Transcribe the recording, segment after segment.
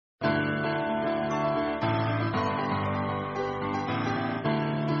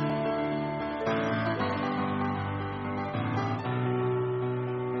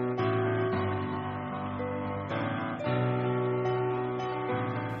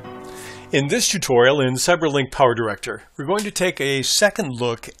In this tutorial in CyberLink PowerDirector, we're going to take a second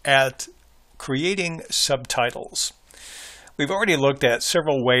look at creating subtitles. We've already looked at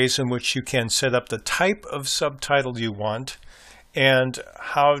several ways in which you can set up the type of subtitle you want and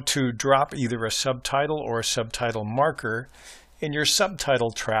how to drop either a subtitle or a subtitle marker in your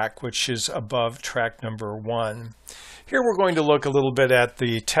subtitle track, which is above track number 1. Here we're going to look a little bit at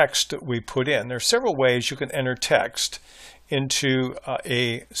the text that we put in. There are several ways you can enter text into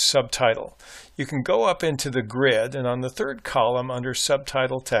a subtitle. You can go up into the grid, and on the third column under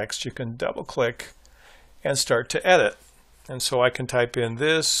subtitle text you can double click and start to edit. And so I can type in,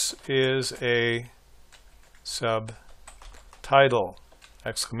 "This is a subtitle!"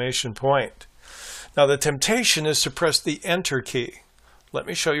 exclamation point. Now the temptation is to press the enter key. Let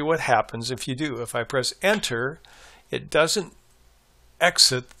me show you what happens if you do. If I press enter, it doesn't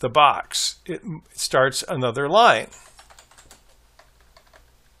exit the box. It starts another line.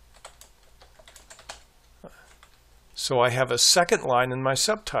 So I have a second line in my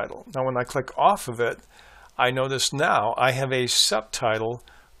subtitle. Now when I click off of it, I notice now I have a subtitle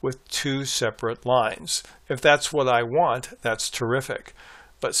with two separate lines. If that's what I want, that's terrific.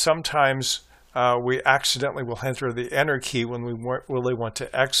 But sometimes we accidentally will enter the enter key when we really want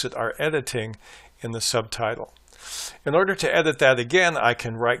to exit our editing in the subtitle. In order to edit that again, I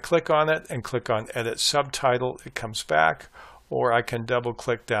can right click on it and click on Edit Subtitle. It comes back, or I can double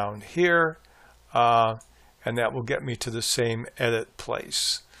click down here and that will get me to the same edit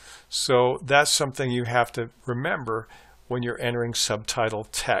place. So that's something you have to remember when you're entering subtitle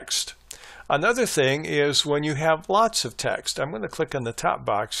text. Another thing is when you have lots of text. I'm going to click on the top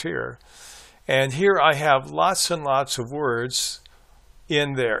box here, and here I have lots and lots of words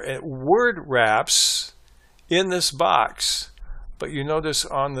in there. And word wraps in this box, but you notice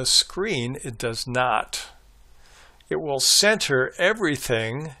on the screen it does not. It will center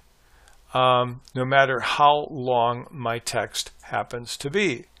everything no matter how long my text happens to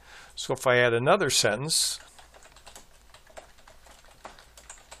be. So if I add another sentence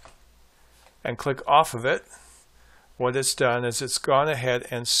and click off of it, what it's done is it's gone ahead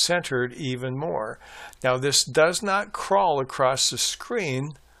and centered even more. Now this does not crawl across the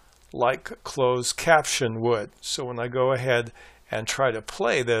screen like closed caption would. So when I go ahead and try to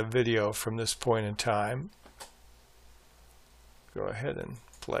play the video from this point in time, go ahead and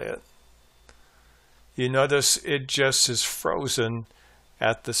play it. You notice it just is frozen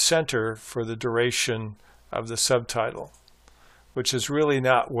at the center for the duration of the subtitle, which is really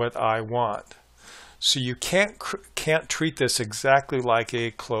not what I want. So you can't treat this exactly like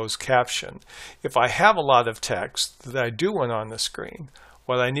a closed caption. If I have a lot of text that I do want on the screen,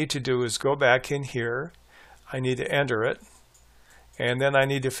 what I need to do is go back in here, I need to enter it, and then I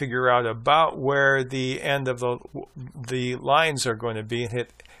need to figure out about where the end of the lines are going to be, and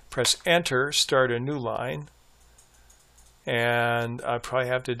press enter, start a new line, and I probably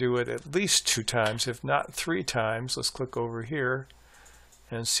have to do it at least 2 times, if not 3 times. Let's click over here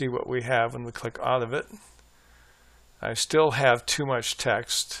and see what we have when we click out of it. I still have too much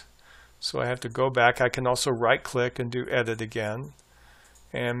text, so I have to go back. I can also right click and do edit again,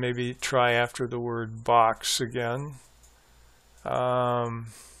 and maybe try after the word box again. Let's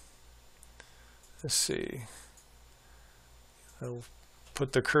see. I'll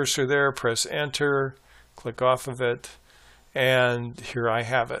put the cursor there, press enter, click off of it, and here I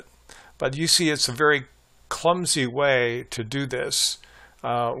have it. But you see it's a very clumsy way to do this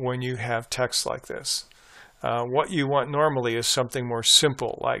when you have text like this. What you want normally is something more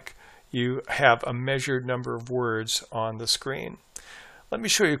simple, like you have a measured number of words on the screen. Let me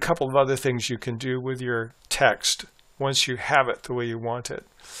show you a couple of other things you can do with your text once you have it the way you want it.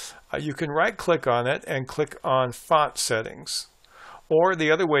 You can right click on it and click on font settings. Or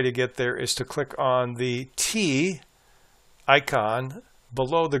the other way to get there is to click on the T icon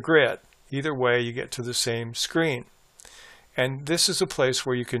below the grid. Either way you get to the same screen. And this is a place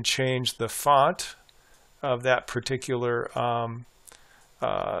where you can change the font of that particular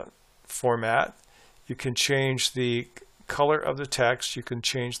format. You can change the color of the text. You can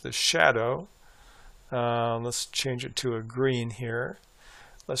change the shadow. Let's change it to a green here.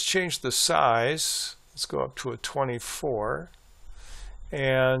 Let's change the size. Let's go up to a 24.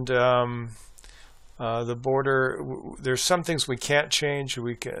 And the border, there's some things we can't change.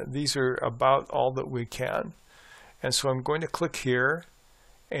 These are about all that we can. And so I'm going to click here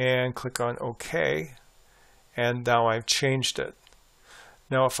and click on OK, and now I've changed it.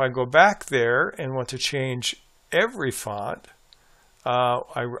 Now if I go back there and want to change every font,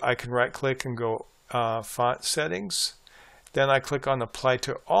 I can right click and go font settings. Then I click on apply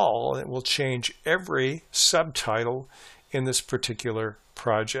to all, and it will change every subtitle in this particular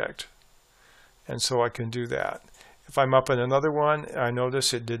project. And so I can do that. If I'm up in another one, I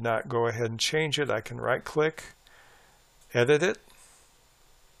notice it did not go ahead and change it. I can right click, edit it.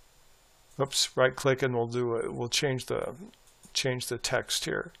 Oops, right click and we'll change the text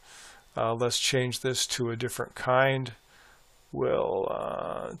here. Let's change this to a different kind.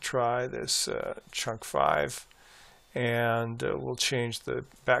 We'll try this chunk 5, and we'll change the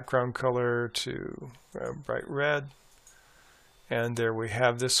background color to bright red. And there we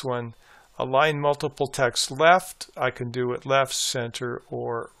have this one. Align multiple text left. I can do it left, center,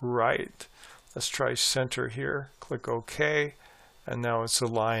 or right. Let's try center here. Click OK, and now it's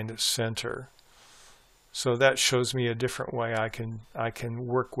aligned center. So that shows me a different way I can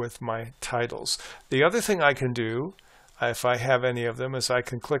work with my titles. The other thing I can do, if I have any of them, is I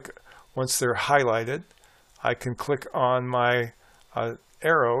can click, once they're highlighted, I can click on my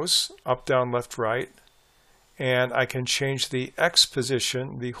arrows, up, down, left, right, and I can change the X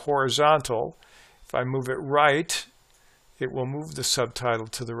position, the horizontal. If I move it right, it will move the subtitle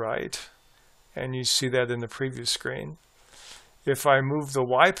to the right, and you see that in the previous screen. If I move the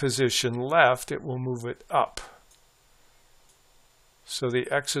Y position left, it will move it up. So the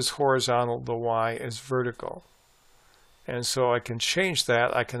X is horizontal, the Y is vertical. And so I can change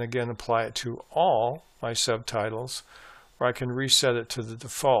that. I can again apply it to all my subtitles, or I can reset it to the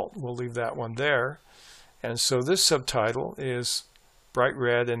default. We'll leave that one there. And so this subtitle is bright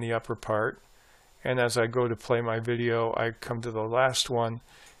red in the upper part. And as I go to play my video, I come to the last one.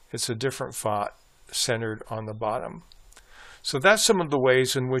 It's a different font centered on the bottom. So that's some of the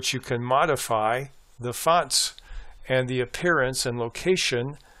ways in which you can modify the fonts and the appearance and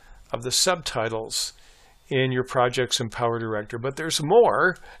location of the subtitles in your projects in PowerDirector. But there's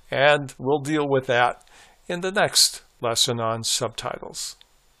more, and we'll deal with that in the next lesson on subtitles.